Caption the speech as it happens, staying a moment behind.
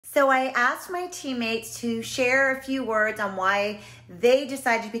So I asked my teammates to share a few words on why they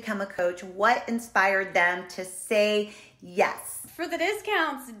decided to become a coach, what inspired them to say yes. For the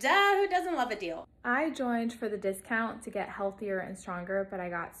discounts, duh, who doesn't love a deal? I joined for the discount to get healthier and stronger, but I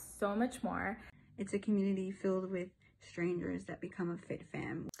got so much more. It's a community filled with strangers that become a fit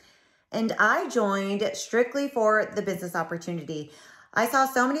fam. And I joined strictly for the business opportunity. I saw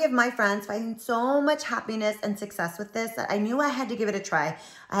so many of my friends finding so much happiness and success with this that I knew I had to give it a try.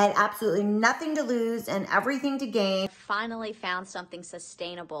 I had absolutely nothing to lose and everything to gain. I finally found something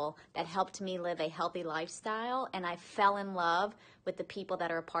sustainable that helped me live a healthy lifestyle, and I fell in love with the people that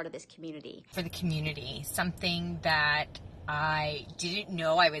are a part of this community. For the community, something that I didn't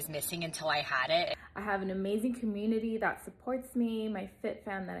know I was missing until I had it. I have an amazing community that supports me, my fit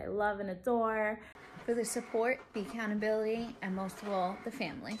fam that I love and adore. For the support, the accountability, and most of all, the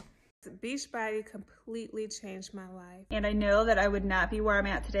family. Beachbody completely changed my life. And I know that I would not be where I'm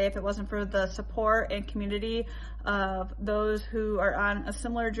at today if it wasn't for the support and community of those who are on a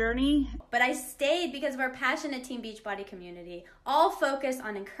similar journey. But I stayed because we're a passionate Team Beachbody community, all focused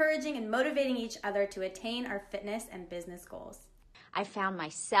on encouraging and motivating each other to attain our fitness and business goals. I found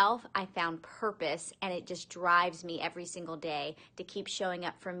myself, I found purpose, and it just drives me every single day to keep showing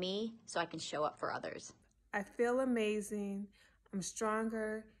up for me so I can show up for others. I feel amazing. I'm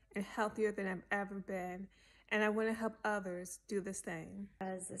stronger and healthier than I've ever been, and I want to help others do the same.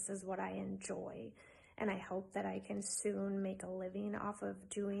 Because this is what I enjoy, and I hope that I can soon make a living off of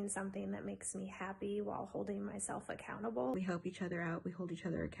doing something that makes me happy while holding myself accountable. We help each other out, we hold each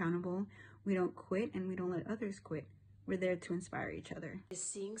other accountable, we don't quit, and we don't let others quit. We're there to inspire each other.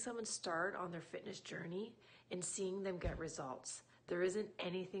 Seeing someone start on their fitness journey and seeing them get results, there isn't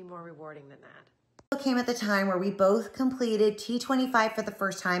anything more rewarding than that. It came at the time where we both completed T25 for the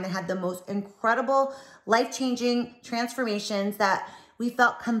first time and had the most incredible life-changing transformations that we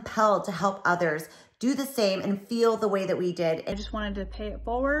felt compelled to help others do the same and feel the way that we did. I just wanted to pay it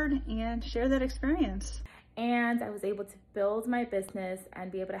forward and share that experience. And I was able to build my business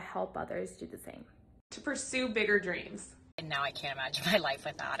and be able to help others do the same. To pursue bigger dreams. And now I can't imagine my life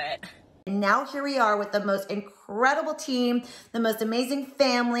without it. And now here we are with the most incredible team, the most amazing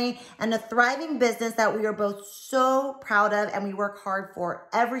family, and a thriving business that we are both so proud of and we work hard for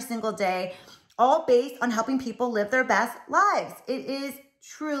every single day, all based on helping people live their best lives. It is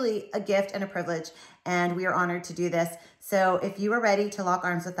truly a gift and a privilege, and we are honored to do this. So if you are ready to lock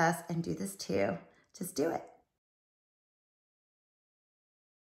arms with us and do this too, just do it.